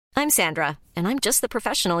I'm Sandra, and I'm just the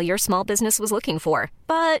professional your small business was looking for.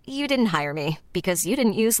 But you didn't hire me because you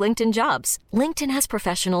didn't use LinkedIn Jobs. LinkedIn has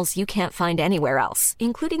professionals you can't find anywhere else,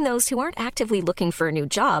 including those who aren't actively looking for a new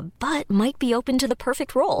job, but might be open to the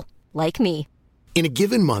perfect role, like me. In a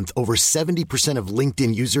given month, over 70% of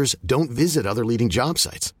LinkedIn users don't visit other leading job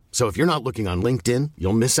sites. So if you're not looking on LinkedIn,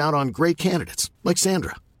 you'll miss out on great candidates like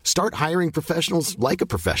Sandra. Start hiring professionals like a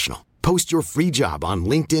professional. Post your free job on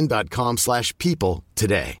linkedin.com/people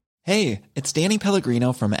today. Hey, it's Danny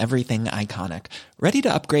Pellegrino from Everything Iconic. Ready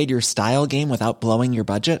to upgrade your style game without blowing your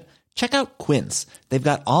budget? Check out Quince. They've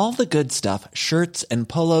got all the good stuff, shirts and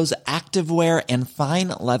polos, activewear, and fine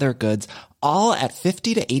leather goods, all at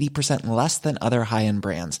 50 to 80% less than other high-end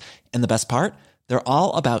brands. And the best part? They're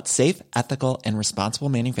all about safe, ethical, and responsible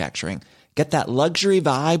manufacturing. Get that luxury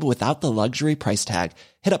vibe without the luxury price tag.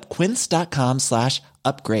 Hit up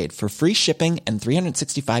quince.com/upgrade for free shipping and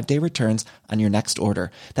 365-day returns on your next order.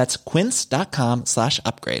 That's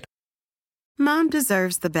quince.com/upgrade. Mom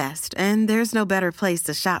deserves the best, and there's no better place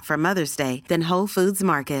to shop for Mother's Day than Whole Foods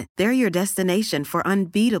Market. They're your destination for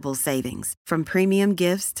unbeatable savings, from premium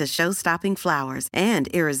gifts to show-stopping flowers and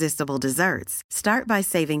irresistible desserts. Start by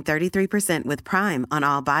saving 33% with Prime on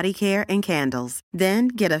all body care and candles. Then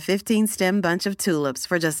get a 15-stem bunch of tulips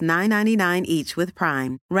for just $9.99 each with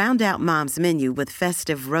Prime. Round out Mom's menu with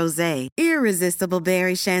festive rosé, irresistible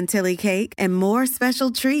berry chantilly cake, and more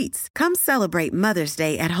special treats. Come celebrate Mother's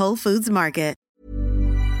Day at Whole Foods Market.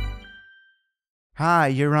 Hi,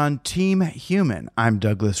 you're on Team Human. I'm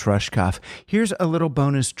Douglas Rushkoff. Here's a little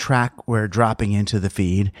bonus track we're dropping into the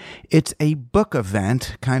feed. It's a book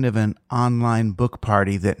event, kind of an online book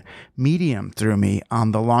party that Medium threw me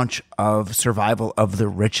on the launch of Survival of the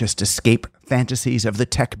Richest: Escape Fantasies of the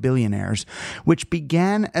Tech Billionaires, which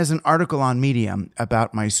began as an article on Medium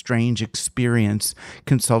about my strange experience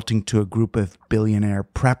consulting to a group of billionaire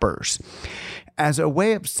preppers. As a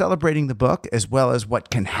way of celebrating the book, as well as what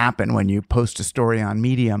can happen when you post a story on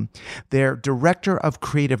Medium, their director of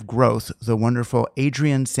creative growth, the wonderful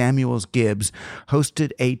Adrienne Samuels Gibbs,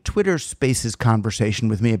 hosted a Twitter Spaces conversation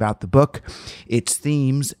with me about the book, its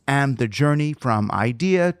themes, and the journey from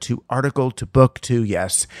idea to article to book to,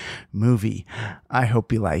 yes, movie. I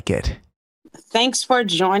hope you like it. Thanks for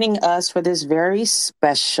joining us for this very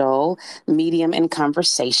special Medium in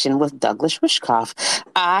Conversation with Douglas Rushkoff.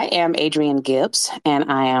 I am Adrienne Gibbs,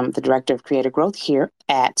 and I am the Director of Creative Growth here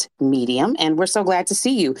at Medium, and we're so glad to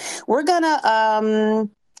see you. We're going to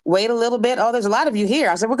wait a little bit. Oh, there's a lot of you here.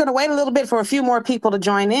 I said we're going to wait a little bit for a few more people to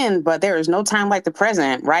join in, but there is no time like the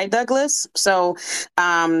present, right, Douglas? So,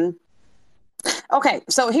 okay,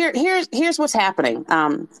 so here's what's happening.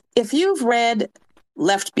 If you've read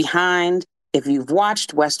Left Behind, if you've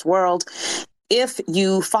watched Westworld, if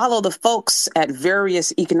you follow the folks at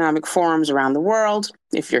various economic forums around the world,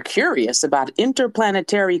 if you're curious about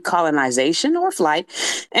interplanetary colonization or flight,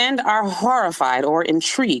 and are horrified or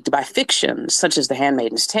intrigued by fiction such as The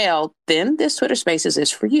Handmaid's Tale, then this Twitter Spaces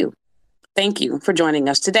is for you. Thank you for joining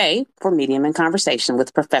us today for Medium in Conversation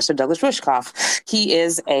with Professor Douglas Rushkoff. He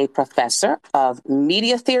is a professor of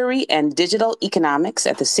media theory and digital economics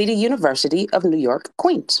at the City University of New York,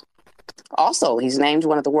 Queens. Also, he's named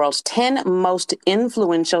one of the world's 10 most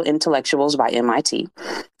influential intellectuals by MIT.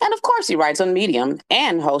 And of course, he writes on Medium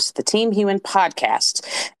and hosts the Team Human podcast.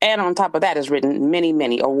 And on top of that, has written many,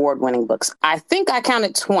 many award-winning books. I think I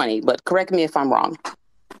counted 20, but correct me if I'm wrong.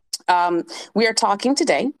 We are talking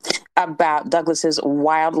today about Douglas's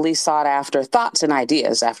wildly sought-after thoughts and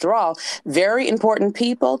ideas. After all, very important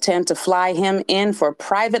people tend to fly him in for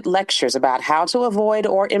private lectures about how to avoid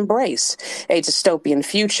or embrace a dystopian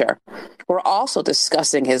future. We're also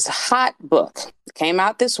discussing his hot book, came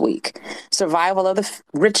out this week, Survival of the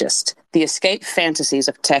Richest: The Escape Fantasies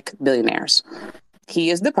of Tech Billionaires. He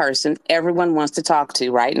is the person everyone wants to talk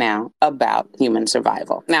to right now about human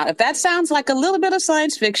survival. Now, if that sounds like a little bit of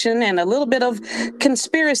science fiction and a little bit of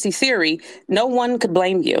conspiracy theory, no one could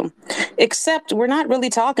blame you. Except we're not really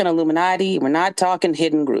talking Illuminati. We're not talking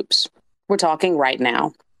hidden groups. We're talking right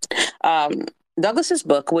now. Douglas's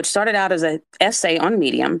book, which started out as an essay on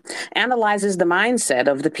Medium, analyzes the mindset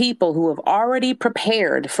of the people who have already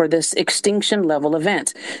prepared for this extinction level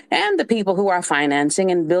event and the people who are financing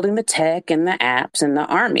and building the tech and the apps and the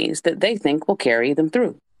armies that they think will carry them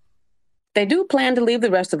through. They do plan to leave the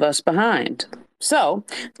rest of us behind. So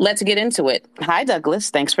let's get into it. Hi, Douglas.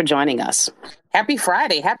 Thanks for joining us. Happy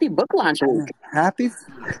Friday. Happy book launch week.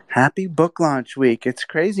 Happy book launch week. It's a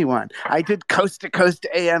crazy one. I did Coast to Coast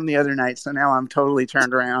AM the other night, so now I'm totally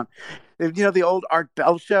turned around. The old Art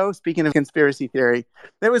Bell show, speaking of conspiracy theory.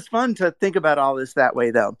 It was fun to think about all this that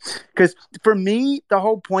way, though. Because for me, the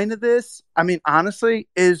whole point of this, I mean, honestly,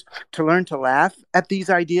 is to learn to laugh at these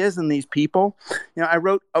ideas and these people. I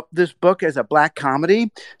wrote up this book as a black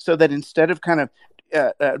comedy so that instead of kind of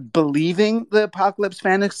believing the apocalypse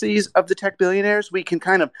fantasies of the tech billionaires, we can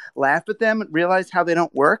kind of laugh at them and realize how they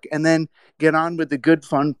don't work and then get on with the good,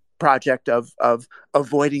 fun project of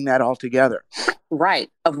avoiding that altogether.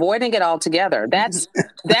 Right. Avoiding it altogether. That's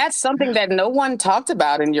something that no one talked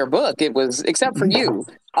about in your book. It was, except for you.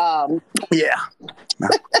 Yeah.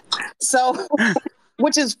 So,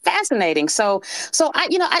 which is fascinating. So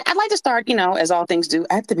I'd like to start, as all things do,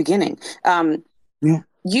 at the beginning.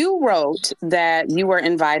 You wrote that you were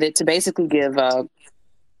invited to basically give a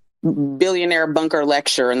billionaire bunker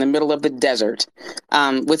lecture in the middle of the desert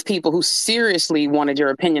with people who seriously wanted your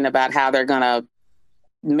opinion about how they're going to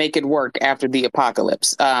make it work after the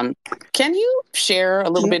apocalypse. Can you share a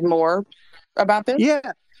little bit more about this?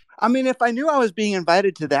 Yeah. I mean, if I knew I was being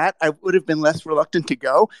invited to that, I would have been less reluctant to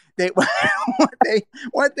go.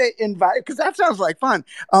 What they invite, because that sounds like fun.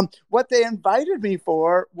 What they invited me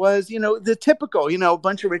for was, the typical, a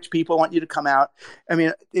bunch of rich people want you to come out. I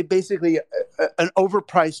mean, it basically an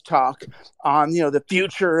overpriced talk on, the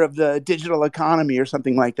future of the digital economy or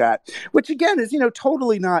something like that, which again is,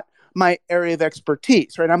 totally not my area of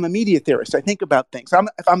expertise, right? I'm a media theorist. I think about things.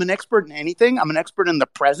 If I'm an expert in anything, I'm an expert in the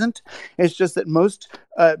present. It's just that most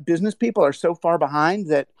business people are so far behind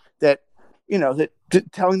that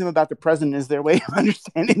telling them about the present is their way of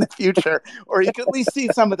understanding the future, or you can at least see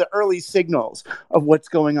some of the early signals of what's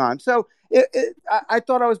going on. So I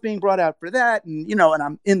thought I was being brought out for that, and and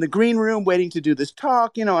I'm in the green room waiting to do this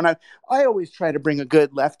talk, and I always try to bring a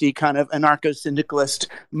good lefty kind of anarcho-syndicalist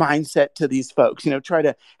mindset to these folks, try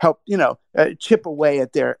to help chip away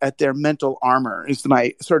at their mental armor is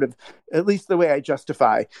my sort of, at least the way I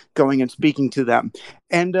justify going and speaking to them.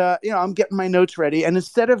 And I'm getting my notes ready, and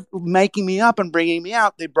instead of making me up and bringing me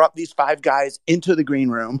out, they brought these 5 guys into the green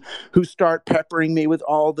room who start peppering me with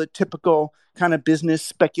all the typical kind of business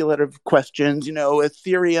speculative questions,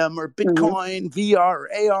 Ethereum or Bitcoin, VR or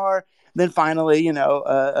AR, then finally,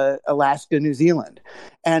 Alaska, New Zealand.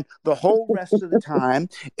 And the whole rest of the time,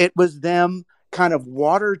 it was them kind of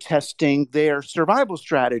water testing their survival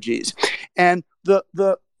strategies. And the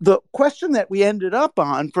question that we ended up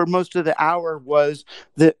on for most of the hour was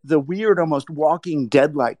the weird, almost Walking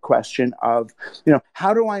Dead-like question of,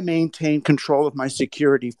 how do I maintain control of my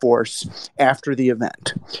security force after the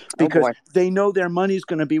event? Because they know their money's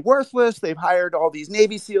going to be worthless. They've hired all these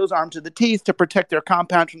Navy SEALs armed to the teeth to protect their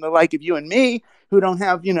compound from the like of you and me, who don't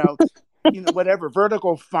have, whatever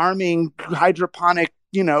vertical farming, hydroponic,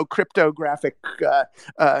 cryptographic,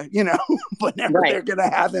 whatever they're going to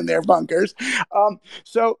have in their bunkers. And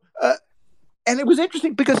it was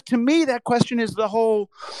interesting because to me, that question is the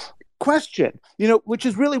whole question, which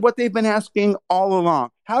is really what they've been asking all along.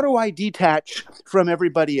 How do I detach from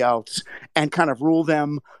everybody else and kind of rule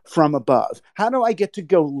them from above? How do I get to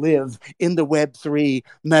go live in the Web3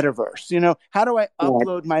 metaverse? How do I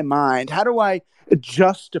upload my mind? How do I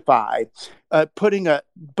justify putting a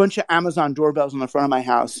bunch of Amazon doorbells on the front of my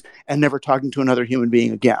house and never talking to another human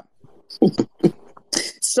being again?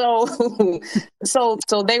 So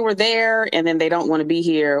they were there and then they don't want to be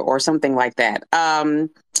here or something like that.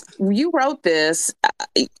 You wrote this,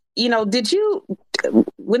 did you,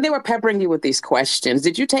 when they were peppering you with these questions,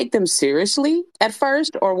 did you take them seriously at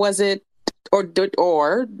first, or was it,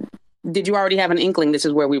 or did you already have an inkling this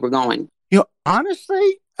is where we were going?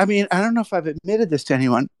 Honestly, I mean, I don't know if I've admitted this to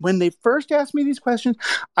anyone. When they first asked me these questions,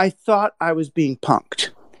 I thought I was being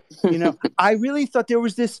punked. I really thought there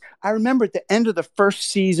was this. I remember at the end of the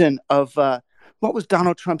first season of what was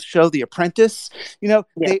Donald Trump's show, The Apprentice.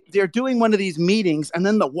 They're doing one of these meetings, and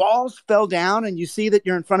then the walls fell down, and you see that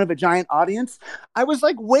you're in front of a giant audience. I was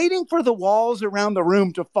like waiting for the walls around the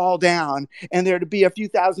room to fall down, and there to be a few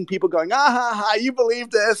thousand people going, "Ah ha ha! You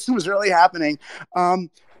believe this? It was really happening."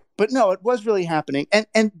 But no, it was really happening,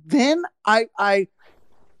 and then I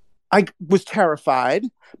was terrified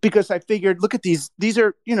because I figured, look at these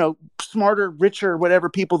are, smarter, richer, whatever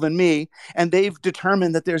people than me. And they've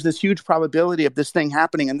determined that there's this huge probability of this thing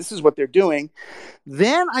happening. And this is what they're doing.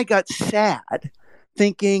 Then I got sad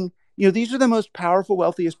thinking, these are the most powerful,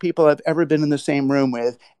 wealthiest people I've ever been in the same room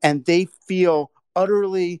with. And they feel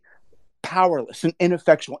utterly powerless and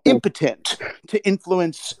ineffectual, impotent to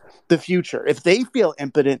influence the future. If they feel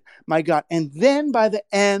impotent, my God. And then by the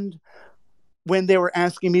end, when they were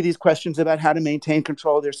asking me these questions about how to maintain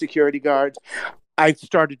control of their security guards, I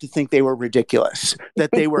started to think they were ridiculous.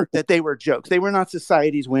 that they were jokes. They were not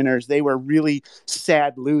society's winners. They were really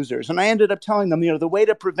sad losers. And I ended up telling them, the way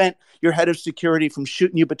to prevent your head of security from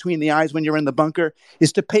shooting you between the eyes when you're in the bunker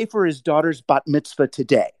is to pay for his daughter's bat mitzvah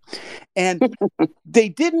today. And they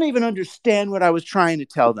didn't even understand what I was trying to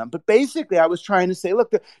tell them. But basically, I was trying to say,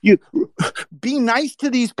 look, you be nice to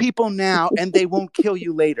these people now, and they won't kill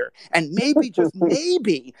you later. And maybe, just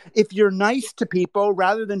maybe, if you're nice to people,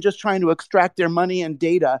 rather than just trying to extract their money and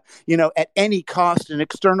data, at any cost and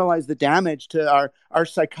externalize the damage to our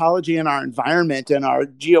psychology and our environment and our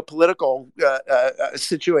geopolitical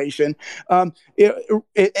situation,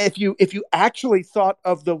 if you actually thought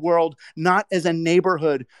of the world not as a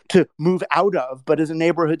neighborhood to move out of, but as a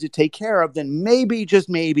neighborhood to take care of, then maybe, just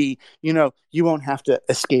maybe, you won't have to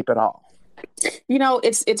escape at all.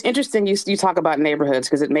 It's interesting you talk about neighborhoods,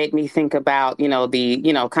 because it made me think about,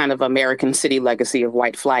 the, kind of American city legacy of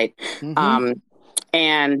white flight. Mm-hmm.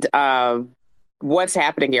 And what's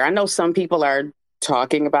happening here. I know some people are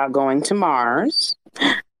talking about going to Mars,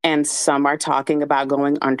 and some are talking about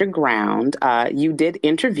going underground. You did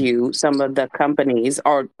interview some of the companies,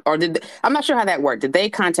 or I'm not sure how that worked. Did they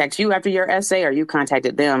contact you after your essay, or you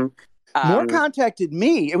contacted them? More contacted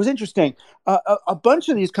me. It was interesting. A bunch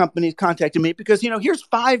of these companies contacted me because, here's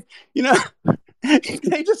 5,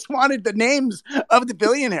 they just wanted the names of the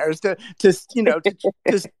billionaires to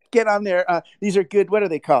get on there. These are good. What are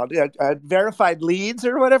they called? Verified leads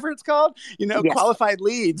or whatever it's called. Yes. Qualified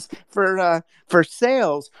leads for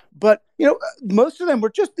sales. But most of them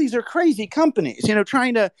were these are crazy companies.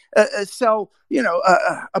 Trying to sell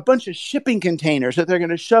a bunch of shipping containers that they're going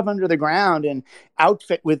to shove under the ground and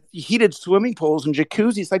outfit with heated swimming pools and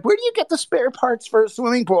jacuzzis. Like, where do you get the spare parts for a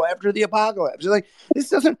swimming pool after the apocalypse? Like, this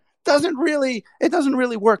doesn't really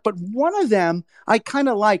work. But one of them I kind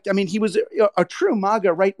of liked. I mean, he was a true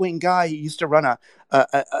MAGA right-wing guy. He used to run an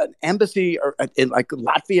embassy in like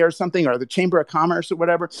Latvia or something, or the Chamber of Commerce or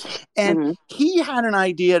whatever. And he had an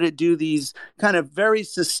idea to do these kind of very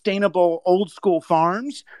sustainable old school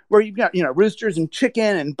farms where you've got, roosters and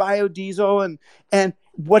chicken and biodiesel. And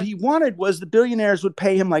what he wanted was the billionaires would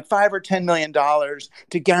pay him like $5 or $10 million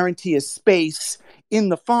to guarantee a space in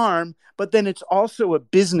the farm. But then it's also a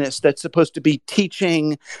business that's supposed to be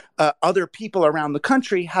teaching other people around the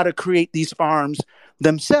country how to create these farms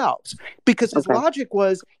themselves. Because his logic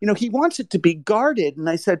was, he wants it to be guarded. And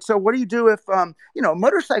I said, so what do you do if, a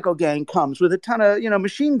motorcycle gang comes with a ton of,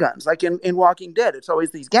 machine guns, like in Walking Dead? It's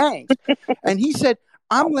always these gangs. And he said,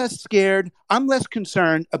 I'm less scared, I'm less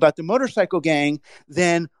concerned about the motorcycle gang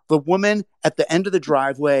than the woman at the end of the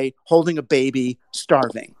driveway holding a baby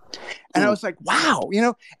starving. And I was like, wow,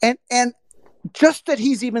 and just that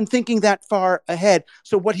he's even thinking that far ahead.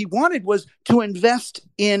 So what he wanted was to invest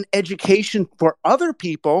in education for other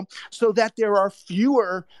people so that there are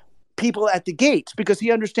fewer people at the gates, because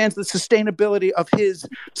he understands the sustainability of his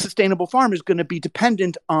sustainable farm is going to be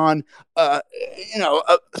dependent on,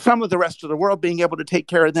 some of the rest of the world being able to take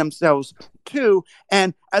care of themselves too.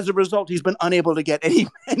 And as a result, he's been unable to get any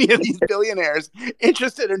of these billionaires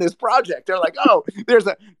interested in his project. They're like, oh, there's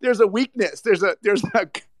a weakness. There's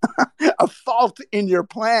a fault in your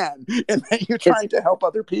plan, and that you're trying to help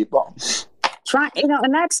other people.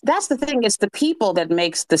 And that's the thing. It's the people that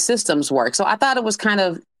makes the systems work. So I thought it was kind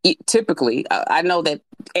of typically, I know that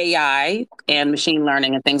AI and machine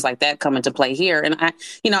learning and things like that come into play here. And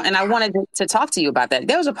I wanted to talk to you about that.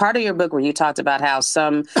 There was a part of your book where you talked about how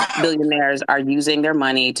some billionaires are using their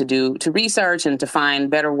money to research and to find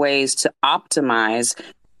better ways to optimize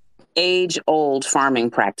age-old farming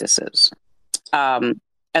practices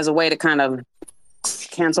as a way to kind of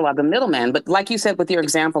cancel out the middleman. But like you said, with your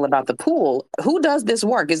example about the pool, who does this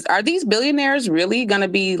work? Are these billionaires really going to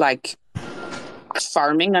be like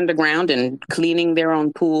farming underground and cleaning their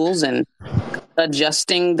own pools and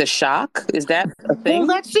adjusting the shock? Is that a thing? Well,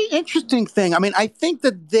 that's the interesting thing. I mean, I think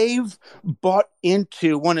that they've bought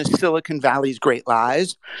into one of Silicon Valley's great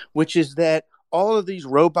lies, which is that all of these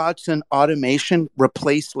robots and automation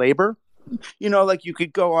replace labor. Like you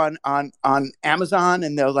could go on Amazon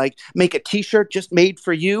and they'll like make a T-shirt just made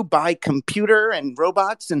for you by computer and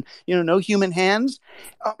robots and, no human hands.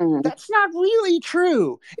 That's not really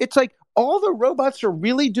true. It's like all the robots are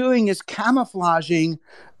really doing is camouflaging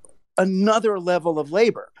another level of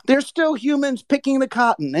labor. There's still humans picking the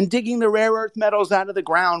cotton and digging the rare earth metals out of the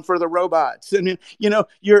ground for the robots. And,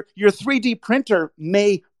 your 3D printer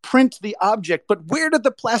may print the object, but where did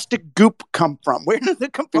the plastic goop come from? Where did the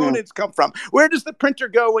components come from? Where does the printer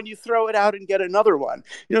go when you throw it out and get another one?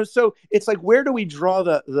 So it's like, where do we draw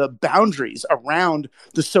the boundaries around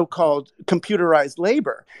the so-called computerized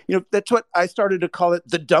labor? That's what I started to call it,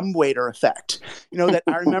 the dumbwaiter effect. That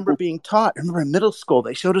I remember being taught. I remember in middle school,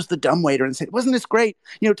 they showed us the dumbwaiter and said, wasn't this great?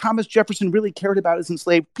 Thomas Jefferson really cared about his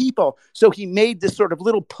enslaved people. So he made this sort of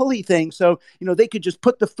little pulley thing. So, they could just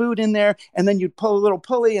put the food in there and then you'd pull a little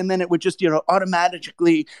pulley and then it would just,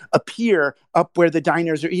 automatically appear up where the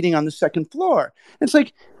diners are eating on the second floor. It's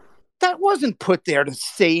like, that wasn't put there to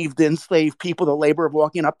save the enslaved people the labor of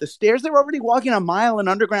walking up the stairs. They were already walking a mile in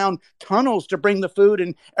underground tunnels to bring the food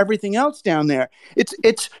and everything else down there.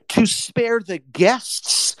 It's to spare the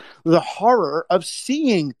guests the horror of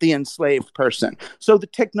seeing the enslaved person. So the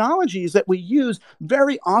technologies that we use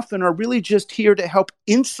very often are really just here to help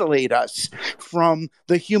insulate us from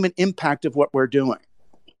the human impact of what we're doing.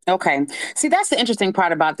 Okay. See, that's the interesting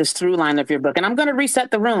part about this through line of your book. And I'm going to reset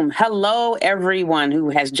the room. Hello, everyone who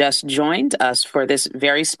has just joined us for this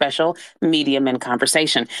very special Medium in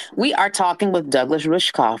Conversation. We are talking with Douglas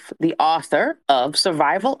Rushkoff, the author of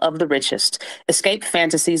Survival of the Richest, Escape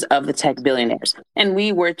Fantasies of the Tech Billionaires. And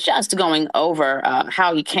we were just going over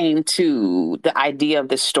how he came to the idea of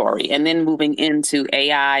this story and then moving into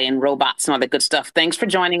AI and robots and all that good stuff. Thanks for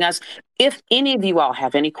joining us. If any of you all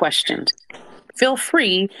have any questions, feel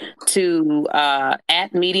free to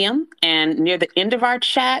at Medium, and near the end of our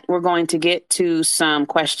chat, we're going to get to some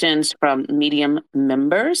questions from Medium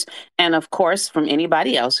members, and of course from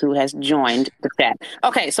anybody else who has joined the chat.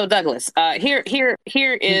 Okay, so Douglas, here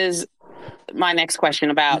is my next question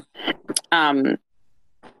about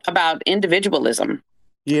individualism.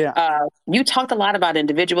 Yeah. You talked a lot about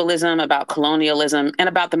individualism, about colonialism, and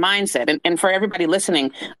about the mindset. And for everybody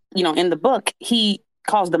listening, in the book, he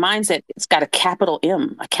calls the mindset, it's got a capital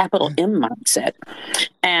M mindset.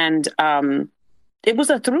 And it was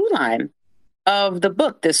a through line of the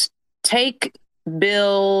book, this take,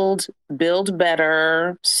 build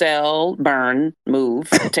better, sell, burn, move,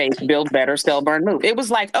 take, build better, sell, burn, move. It was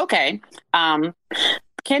like, okay,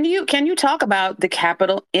 can you talk about the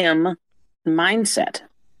capital M mindset?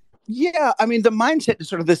 Yeah, I mean, the mindset is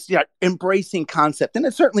sort of this embracing concept, and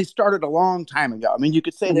it certainly started a long time ago. I mean, you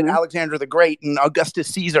could say that Alexander the Great and Augustus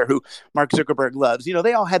Caesar, who Mark Zuckerberg loves,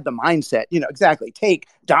 they all had the mindset, exactly, take,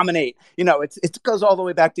 dominate. It goes all the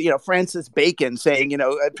way back to, Francis Bacon saying,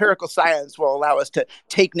 empirical science will allow us to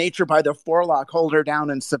take nature by the forelock, hold her down,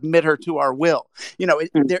 and submit her to our will.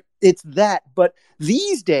 It's that. But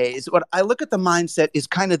these days, what I look at the mindset is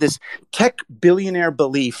kind of this tech billionaire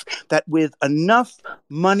belief that with enough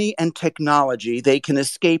money and technology, they can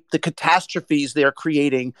escape the catastrophes they're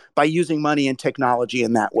creating by using money and technology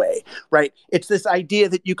in that way, right? It's this idea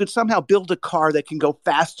that you could somehow build a car that can go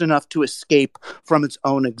fast enough to escape from its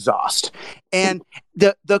own exhaust. And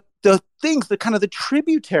the things, the kind of the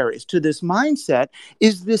tributaries to this mindset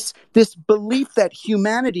is this belief that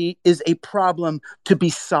humanity is a problem to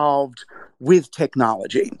be solved with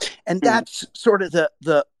technology. And that's sort of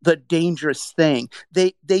the dangerous thing.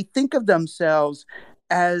 They think of themselves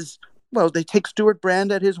as, well, they take Stuart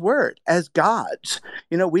Brand at his word, as gods.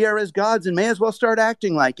 We are as gods and may as well start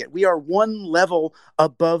acting like it. We are one level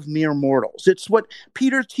above mere mortals. It's what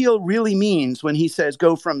Peter Thiel really means when he says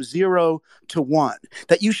go from 0 to 1,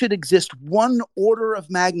 that you should exist one order of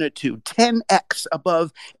magnitude, 10x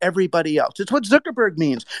above everybody else. It's what Zuckerberg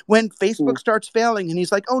means when Facebook starts failing and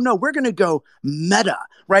he's like, oh no, we're going to go meta,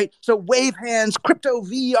 right? So wave hands, crypto,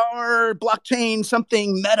 VR, blockchain,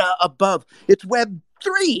 something meta above. It's Web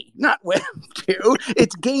 3, not Web 2.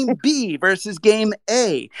 It's game B versus game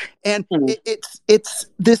A. And it's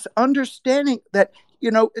this understanding that,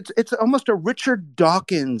 it's almost a Richard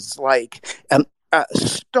Dawkins like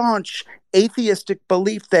staunch atheistic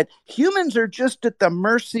belief that humans are just at the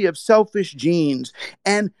mercy of selfish genes.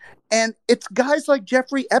 And it's guys like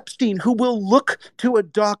Jeffrey Epstein who will look to a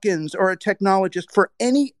Dawkins or a technologist for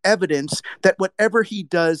any evidence that whatever he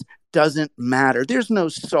does doesn't matter. There's no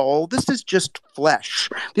soul. This is just flesh.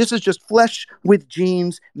 This is just flesh with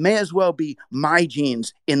genes. May as well be my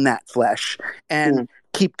genes in that flesh. And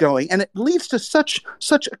keep going. And it leads to such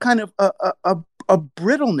a kind of a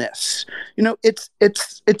brittleness.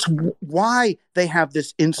 It's why they have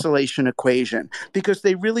this insulation equation, because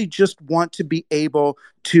they really just want to be able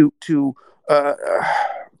to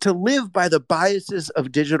live by the biases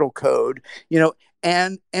of digital code,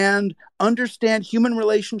 and understand human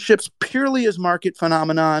relationships purely as market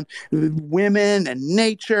phenomenon. Women and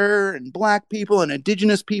nature and Black people and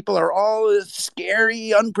indigenous people are all this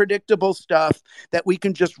scary, unpredictable stuff that we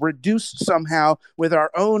can just reduce somehow with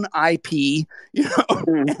our own IP,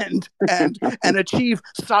 and achieve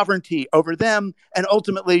sovereignty over them and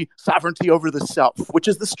ultimately sovereignty over the self, which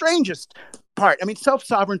is the strangest part. I mean,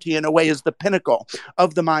 self-sovereignty in a way is the pinnacle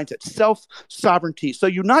of the mindset. Self-sovereignty. So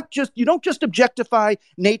you don't just objectify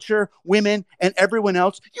nature, women, and everyone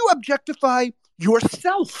else. You objectify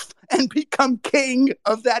yourself and become king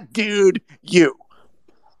of that dude, you.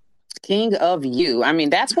 King of you. I mean,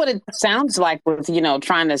 that's what it sounds like with,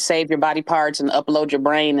 trying to save your body parts and upload your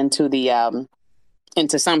brain into the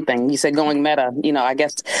into something. You said going meta, I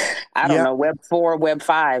guess, I don't know, Web 4, Web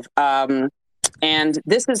 5. And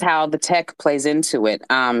this is how the tech plays into it.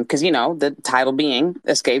 Because, the title being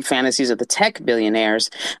Escape Fantasies of the Tech Billionaires.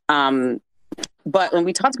 But when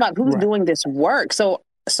we talked about who's doing this work, so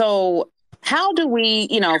how do we,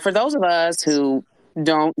 for those of us who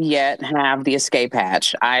don't yet have the escape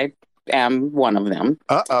hatch, I am one of them.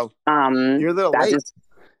 You're a little late.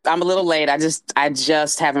 I'm a little late. I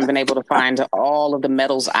just haven't been able to find all of the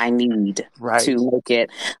metals I need to make it.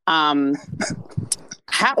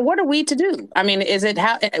 What are we to do? I mean, is it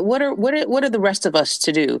what are the rest of us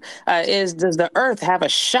to do? Does the Earth have a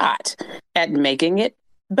shot at making it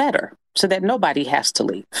better so that nobody has to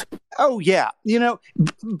leave? Oh, yeah.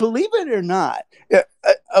 Believe it or not,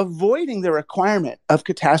 avoiding the requirement of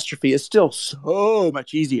catastrophe is still so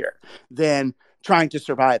much easier than trying to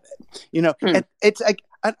survive it. And it's like,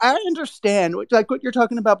 I understand, like what you're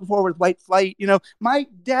talking about before with white flight. My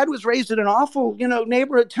dad was raised in an awful,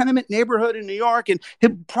 tenement neighborhood in New York, and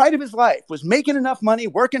the pride of his life was making enough money,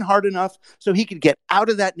 working hard enough so he could get out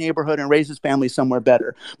of that neighborhood and raise his family somewhere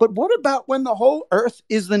better. But what about when the whole earth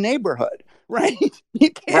is the neighborhood, right?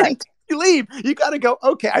 You can't leave. You got to go,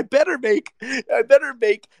 okay, I better make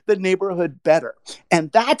the neighborhood better.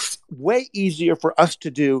 And that's way easier for us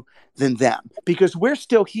to do than them, because we're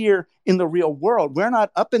still here in the real world. We're not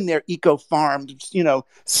up in their eco-farmed,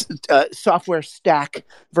 software stack,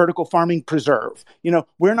 vertical farming preserve.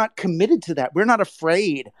 We're not committed to that. We're not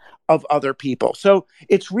afraid of other people. So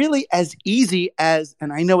it's really as easy as,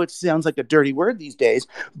 and I know it sounds like a dirty word these days,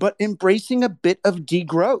 but embracing a bit of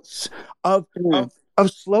degrowth, of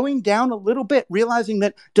slowing down a little bit, realizing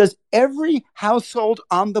that does every household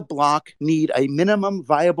on the block need a minimum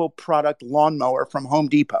viable product lawnmower from Home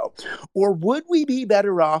Depot? Or would we be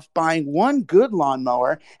better off buying one good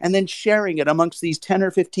lawnmower and then sharing it amongst these 10 or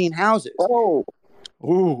 15 houses?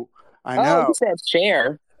 Ooh, I know. You said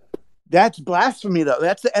share. That's blasphemy, though.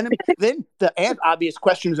 That's the enemy. Then the obvious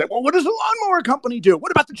question is like, well, what does the lawnmower company do?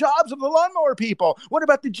 What about the jobs of the lawnmower people? What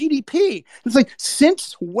about the GDP? It's like,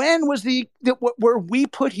 since when was were we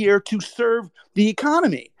put here to serve the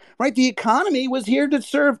economy? Right? The economy was here to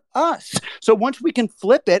serve us. So once we can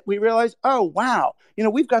flip it, we realize, oh, wow,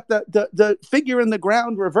 we've got the figure in the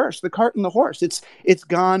ground reversed, the cart and the horse. It's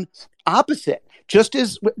gone opposite. Just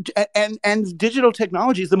as and digital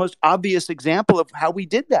technology is the most obvious example of how we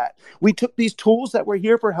did that. We took these tools that were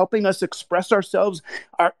here for helping us express ourselves,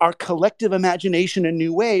 our collective imagination in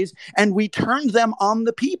new ways, and we turned them on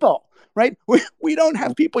the people. Right? We don't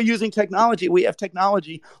have people using technology. We have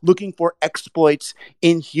technology looking for exploits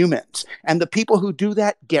in humans. And the people who do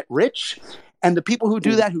that get rich. And the people who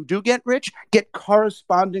do that, who do get rich, get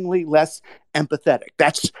correspondingly less empathetic.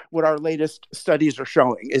 That's what our latest studies are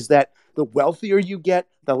showing, is that the wealthier you get,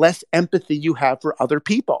 the less empathy you have for other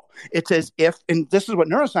people. It's as if, and this is what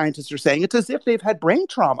neuroscientists are saying, it's as if they've had brain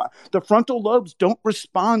trauma. The frontal lobes don't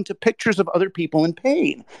respond to pictures of other people in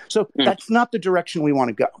pain. So that's not the direction we want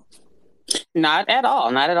to go. Not at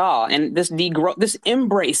all. Not at all. And this this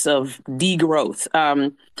embrace of degrowth,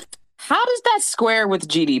 how does that square with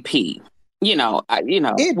GDP?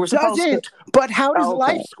 It we're supposed doesn't. But how does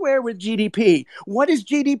life square with GDP? What is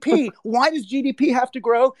GDP? Why does GDP have to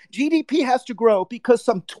grow? GDP has to grow because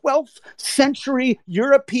some 12th century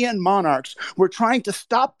European monarchs were trying to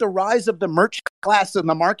stop the rise of the merchant class in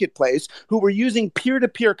the marketplace, who were using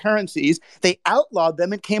peer-to-peer currencies. They outlawed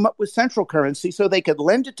them and came up with central currency so they could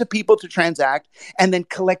lend it to people to transact and then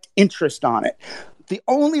collect interest on it. The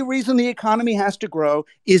only reason the economy has to grow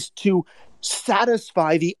is to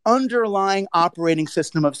satisfy the underlying operating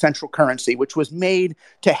system of central currency, which was made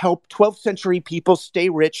to help 12th century people stay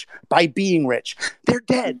rich by being rich. They're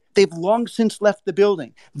dead. They've long since left the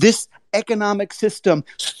building. This economic system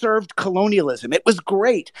served colonialism. It was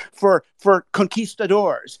great for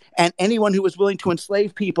conquistadors and anyone who was willing to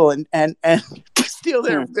enslave people and steal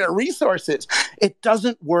their resources. It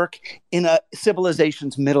doesn't work in a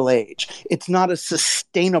civilization's middle age. It's not a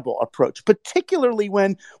sustainable approach, particularly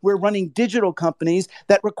when we're running digital companies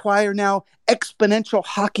that require now exponential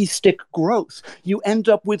hockey stick growth. You end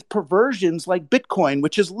up with perversions like Bitcoin,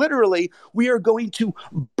 which is literally, we are going to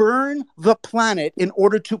burn the planet in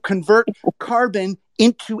order to convert carbon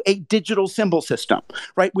into a digital symbol system,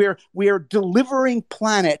 right? We are delivering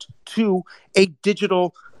planet to a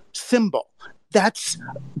digital symbol. That's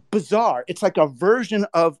bizarre. It's like a version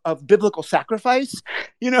of biblical sacrifice,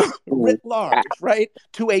 writ large, right?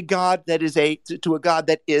 To a God that is a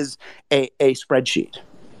spreadsheet.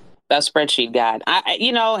 The spreadsheet God.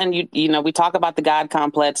 We talk about the God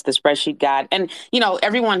complex, the spreadsheet God, and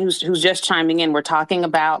everyone who's just chiming in, we're talking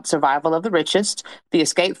about survival of the richest, the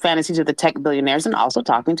escape fantasies of the tech billionaires, and also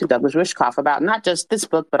talking to Douglas Rushkoff about not just this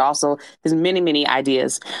book, but also his many, many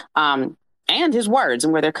ideas. And his words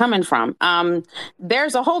and where they're coming from.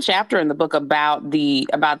 There's a whole chapter in the book about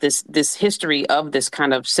this history of this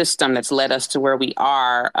kind of system that's led us to where we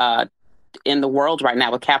are in the world right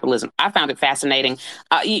now with capitalism. I found it fascinating.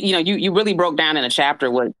 You really broke down in a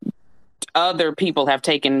chapter what other people have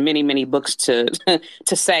taken many, many books to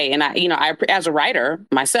say. And I as a writer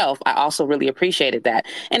myself, I also really appreciated that.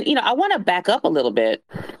 And I want to back up a little bit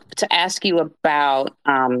to ask you about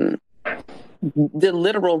the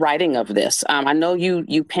literal writing of this. I know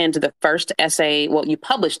you penned the first essay. Well, you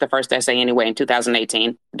published the first essay anyway in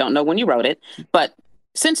 2018. Don't know when you wrote it, but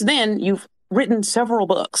since then you've written several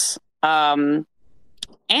books. And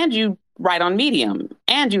you write on Medium,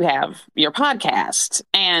 and you have your podcast,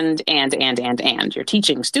 and you're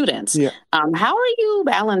teaching students. Yeah. How are you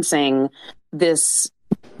balancing this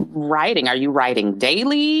writing? Are you writing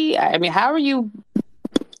daily? I mean, how are you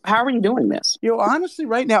doing this? Honestly,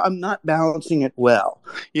 right now, I'm not balancing it well.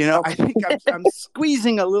 I think I'm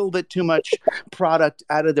squeezing a little bit too much product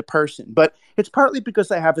out of the person. But it's partly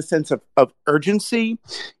because I have a sense of urgency.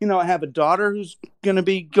 I have a daughter who's going to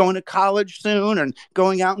be going to college soon and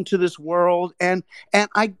going out into this world. And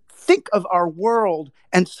I think of our world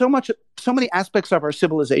and so many aspects of our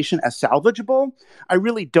civilization as salvageable. I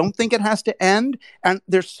really don't think it has to end. And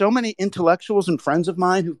there's so many intellectuals and friends of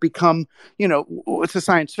mine who've become, it's a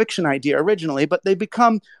science fiction idea originally, but they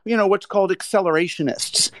become, what's called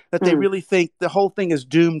accelerationists, that they really think the whole thing is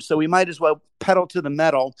doomed. So we might as well pedal to the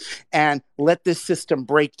metal and let this system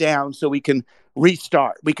break down so we can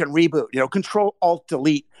restart, we can reboot, Control, Alt,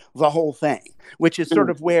 Delete the whole thing, which is sort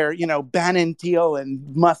of where, Bannon, Thiel,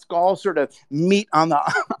 and Musk all sort of meet on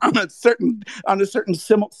a certain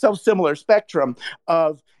similar spectrum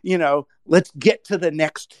of, let's get to the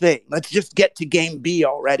next thing. Let's just get to game B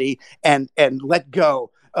already and let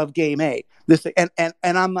go of game A. And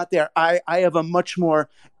I'm not there. I have a much more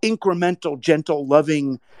incremental, gentle,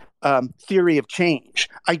 loving theory of change.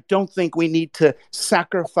 I don't think we need to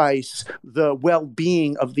sacrifice the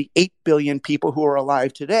well-being of the 8 billion people who are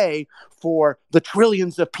alive today for the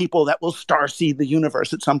trillions of people that will starseed the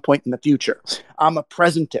universe at some point in the future. I'm a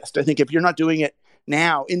presentist. I think if you're not doing it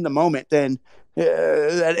now in the moment, then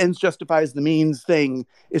that ends justifies the means thing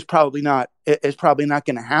is probably not going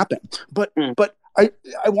to happen. But I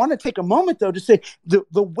want to take a moment, though, to say the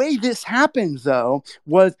way this happens, though,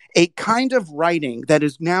 was a kind of writing that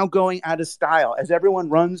is now going out of style as everyone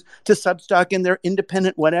runs to Substack and their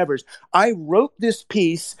independent whatevers. I wrote this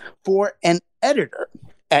piece for an editor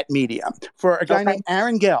at Medium, for a guy named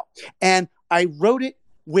Aaron Gell. And I wrote it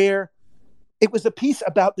where it was a piece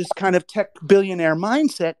about this kind of tech billionaire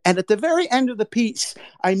mindset. And at the very end of the piece,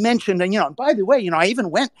 I mentioned, and by the way, I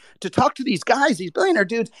even went to talk to these guys, these billionaire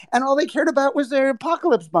dudes, and all they cared about was their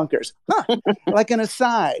apocalypse bunkers, like an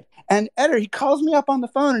aside. And editor, he calls me up on the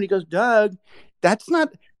phone and he goes, Doug,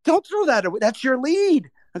 don't throw that away. That's your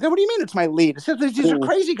lead. I go, what do you mean it's my lead? It says these are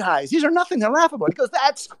crazy guys. These are nothing. They're laughable. He goes,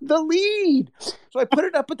 that's the lead. So I put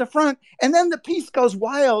it up at the front, and then the piece goes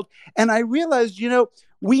wild. And I realized,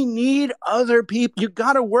 we need other people. You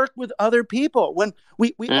got to work with other people. When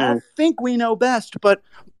we all think we know best, but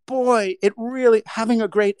boy, it really, having a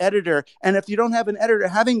great editor, and if you don't have an editor,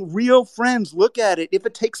 having real friends look at it, if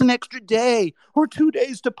it takes an extra day or 2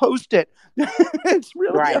 days to post it, it's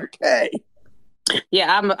really okay.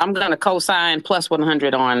 Yeah, I'm going to co-sign plus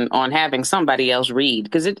 100 on having somebody else read,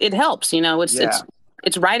 because it helps.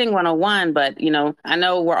 It's writing 101, but I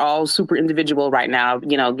know we're all super individual right now.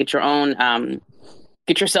 Get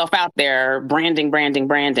get yourself out there, branding,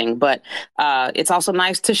 but it's also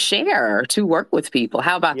nice to share, to work with people.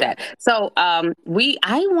 How about that? So I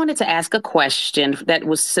wanted to ask a question that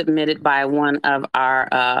was submitted by one of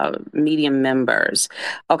our Medium members.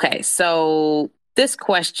 Okay, so this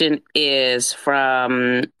question is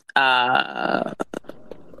from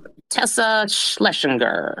Tessa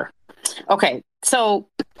Schlesinger. Okay, so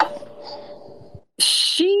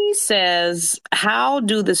she says, how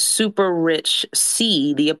do the super rich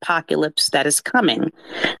see the apocalypse that is coming?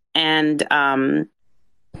 And that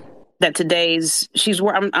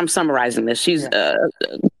I'm summarizing this. She's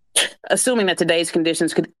assuming that today's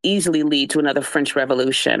conditions could easily lead to another French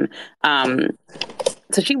Revolution.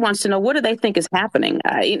 So she wants to know, what do they think is happening?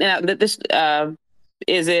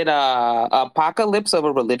 Is it a apocalypse of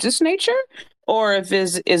a religious nature? Or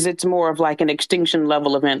is it more of like an extinction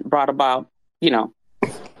level event brought about,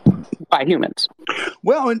 by humans?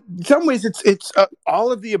 Well, in some ways, it's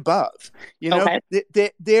all of the above. Okay.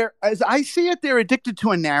 They're, as I see it, they're addicted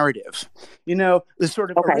to a narrative. The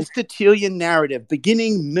sort of Aristotelian narrative,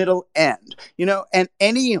 beginning, middle, end. And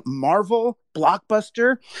any Marvel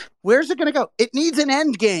blockbuster, where's it going to go? It needs an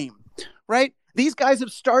end game, right? These guys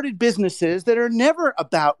have started businesses that are never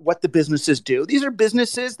about what the businesses do. These are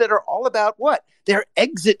businesses that are all about what? Their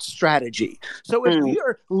exit strategy. So if we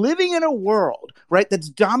are living in a world, right, that's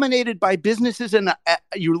dominated by businesses and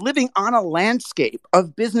you're living on a landscape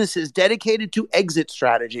of businesses dedicated to exit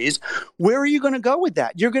strategies, where are you going to go with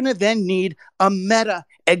that? You're going to then need a meta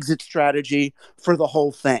exit strategy for the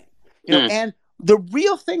whole thing. And the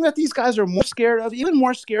real thing that these guys are more scared of, even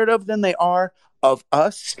more scared of than they are of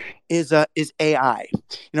us, is AI.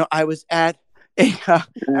 I was at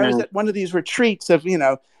one of these retreats of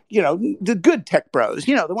the good tech bros,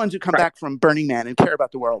 the ones who come back from Burning Man and care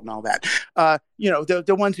about the world and all that.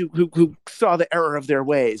 The ones who saw the error of their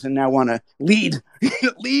ways and now want to lead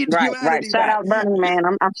humanity. Right. Shout out Burning Man.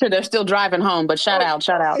 I'm sure they're still driving home, but shout out.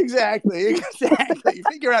 Exactly.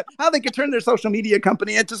 Figure out how they could turn their social media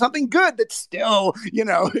company into something good that still,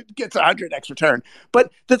 gets 100x return.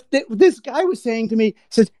 But this guy was saying to me,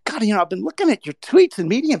 says, God, I've been looking at your tweets and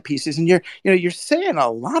Medium pieces, and you're saying a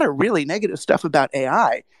lot of really negative stuff about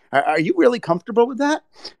AI. Are you really comfortable with that?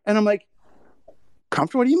 And I'm like,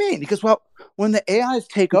 comfortable? What do you mean? Because, well, when the AIs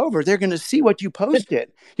take over, they're going to see what you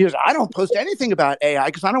posted. He goes, I don't post anything about AI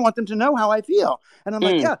because I don't want them to know how I feel. And I'm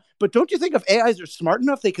like, yeah, but don't you think if AIs are smart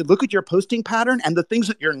enough, they could look at your posting pattern and the things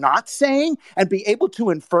that you're not saying and be able to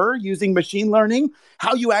infer using machine learning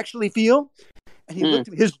how you actually feel? And he looked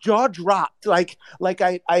at me, his jaw dropped like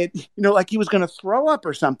he was going to throw up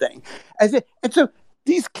or something. And so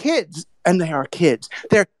these kids, and they are kids,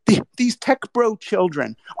 these tech bro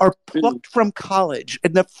children are plucked from college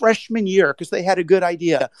in the freshman year because they had a good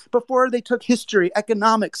idea before they took history,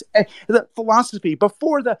 economics, the philosophy,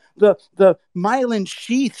 before the myelin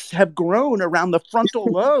sheaths have grown around the frontal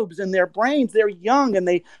lobes in their brains. They're young and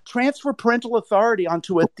they transfer parental authority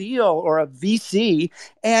onto a Thiel or a VC,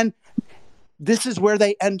 and this is where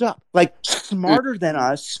they end up, like smarter than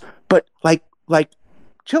us, but like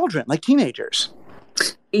children, like teenagers.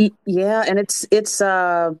 Yeah, and it's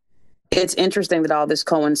interesting that all this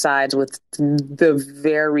coincides with the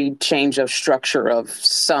very change of structure of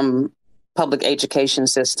some public education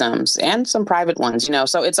systems and some private ones.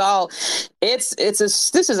 So it's this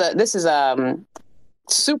is a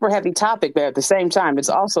super heavy topic, but at the same time, it's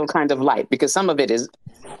also kind of light because some of it is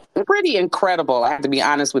pretty incredible. I have to be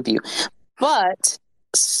honest with you, but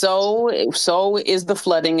so is the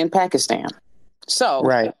flooding in Pakistan. So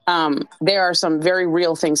there are some very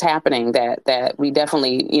real things happening that we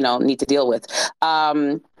definitely, need to deal with.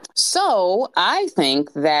 So I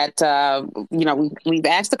think that, we've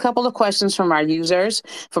asked a couple of questions from our users,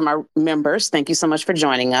 from our members. Thank you so much for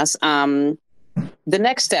joining us. The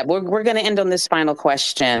next step, we're going to end on this final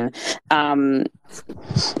question. How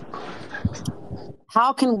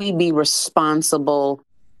can we be responsible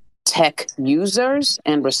tech users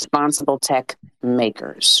and responsible tech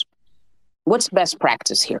makers? What's best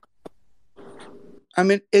practice here? I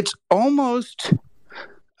mean, it's almost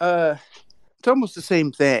the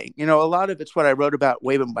same thing. A lot of it's what I wrote about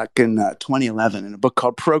way back in 2011 in a book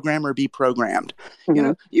called Programmer Be Programmed.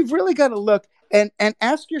 Mm-hmm. You've really got to look and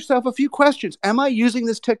ask yourself a few questions. Am I using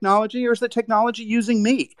this technology or is the technology using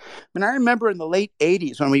me? I mean, I remember in the late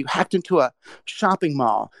 80s when we hacked into a shopping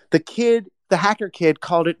mall, the hacker kid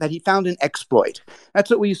called it that he found an exploit. That's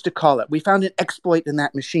what we used to call it. We found an exploit in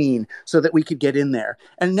that machine so that we could get in there.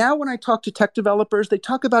 And now when I talk to tech developers, they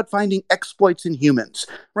talk about finding exploits in humans,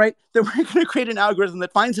 right? That we're going to create an algorithm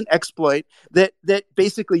that finds an exploit that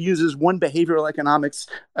basically uses one behavioral economics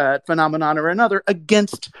phenomenon or another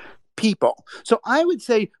against people. So I would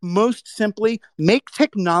say most simply, make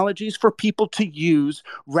technologies for people to use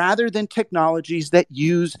rather than technologies that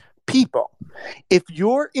use people. If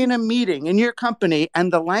you're in a meeting in your company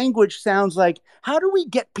and the language sounds like, how do we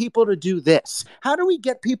get people to do this? How do we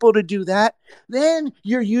get people to do that? Then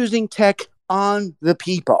you're using tech on the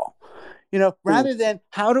people. Rather than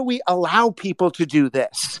how do we allow people to do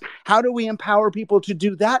this? How do we empower people to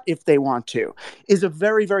do that if they want to? Is a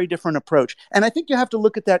very, very different approach. And I think you have to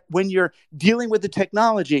look at that when you're dealing with the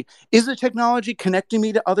technology. Is the technology connecting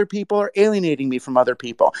me to other people or alienating me from other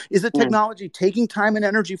people? Is the technology taking time and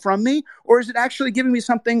energy from me, or is it actually giving me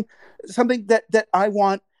something that I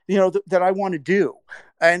want, that I want to do?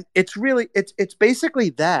 And it's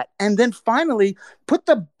basically that. And then finally, put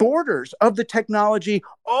the borders of the technology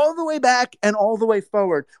all the way back and all the way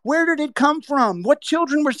forward. Where did it come from? What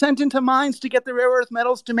children were sent into mines to get the rare earth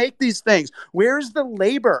metals to make these things? Where's the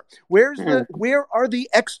labor? Where are the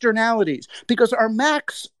externalities? Because our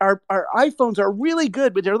Macs, our iPhones are really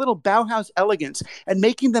good with their little Bauhaus elegance and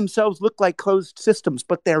making themselves look like closed systems,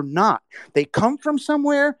 but they're not. They come from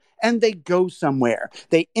somewhere and they go somewhere.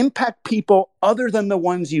 They impact people other than the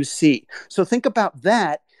ones you see. So think about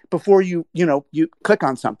that before you click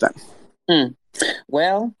on something.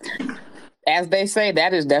 Well, as they say,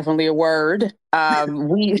 that is definitely a word. That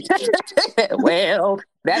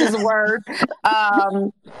is a word.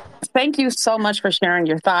 Thank you so much for sharing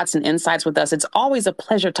your thoughts and insights with us. It's always a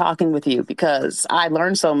pleasure talking with you because I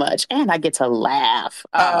learn so much and I get to laugh.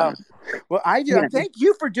 Well, I do. Thank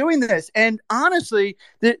you for doing this. And honestly,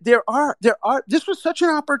 there are. This was such an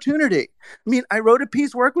opportunity. I mean, I wrote a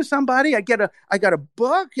piece, work with somebody. I got a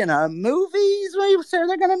book and a movie. What they're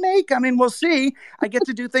going to make. I mean, we'll see. I get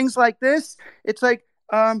to do things like this. It's like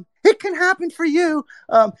it can happen for you.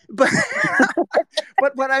 But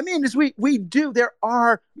but what I mean is, we do. There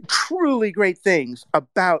are truly great things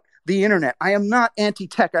about the internet. I am not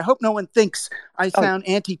anti-tech. I hope no one thinks I sound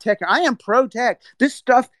anti-tech. I am pro-tech. This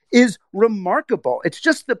stuff is remarkable. It's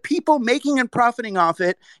just the people making and profiting off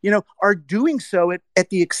it, are doing so at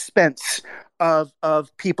the expense of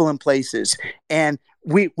people and places. And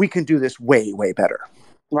we can do this way, way better.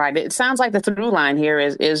 Right. It sounds like the through line here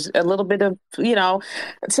is a little bit of,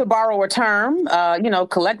 to borrow a term,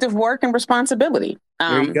 collective work and responsibility.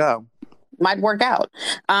 There you go. Might work out.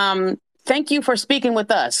 Thank you for speaking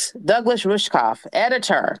with us, Douglas Rushkoff,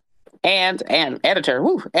 editor,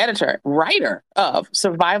 writer of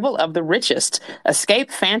Survival of the Richest,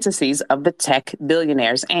 Escape Fantasies of the Tech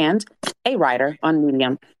Billionaires, and a writer on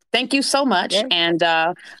Medium. Thank you so much. Yeah. And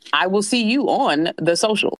I will see you on the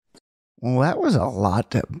social. Well, that was a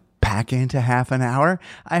lot to pack into half an hour.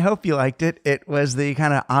 I hope you liked it. It was the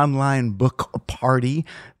kind of online book party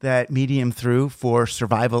that Medium threw for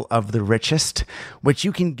Survival of the Richest, which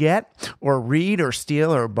you can get or read or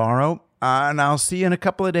steal or borrow. And I'll see you in a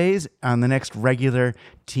couple of days on the next regular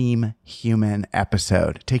Team Human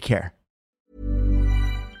episode. Take care.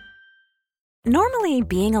 Normally,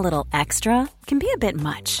 being a little extra can be a bit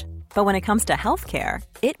much. But when it comes to healthcare,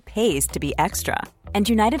 it pays to be extra. And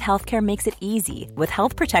United Healthcare makes it easy with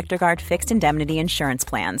Health Protector Guard fixed indemnity insurance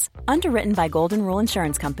plans. Underwritten by Golden Rule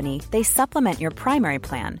Insurance Company, they supplement your primary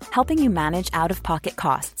plan, helping you manage out-of-pocket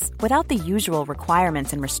costs without the usual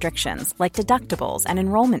requirements and restrictions like deductibles and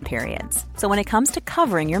enrollment periods. So when it comes to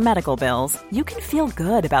covering your medical bills, you can feel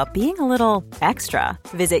good about being a little extra.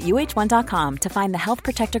 Visit UH1.com to find the Health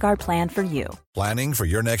Protector Guard plan for you. Planning for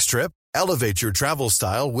your next trip? Elevate your travel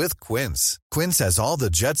style with Quince. Quince has all the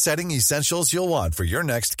jet-setting essentials you'll want for your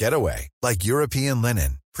next getaway, like European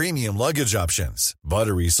linen, premium luggage options,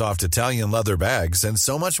 buttery soft Italian leather bags, and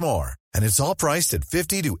so much more. And it's all priced at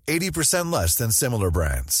 50 to 80% less than similar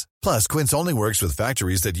brands. Plus, Quince only works with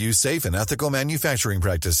factories that use safe and ethical manufacturing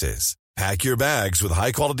practices. Pack your bags with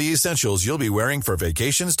high-quality essentials you'll be wearing for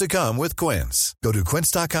vacations to come with Quince. Go to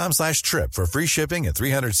quince.com/trip for free shipping and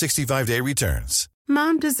 365-day returns.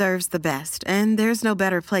 Mom deserves the best, and there's no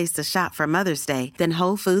better place to shop for Mother's Day than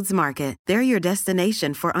Whole Foods Market. They're your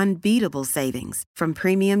destination for unbeatable savings, from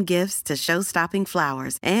premium gifts to show-stopping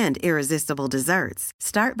flowers and irresistible desserts.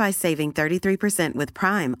 Start by saving 33% with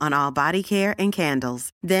Prime on all body care and candles.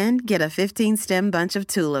 Then get a 15-stem bunch of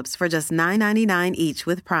tulips for just $9.99 each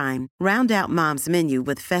with Prime. Round out Mom's menu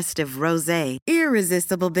with festive rosé,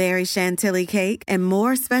 irresistible berry chantilly cake, and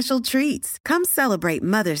more special treats. Come celebrate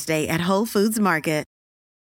Mother's Day at Whole Foods Market.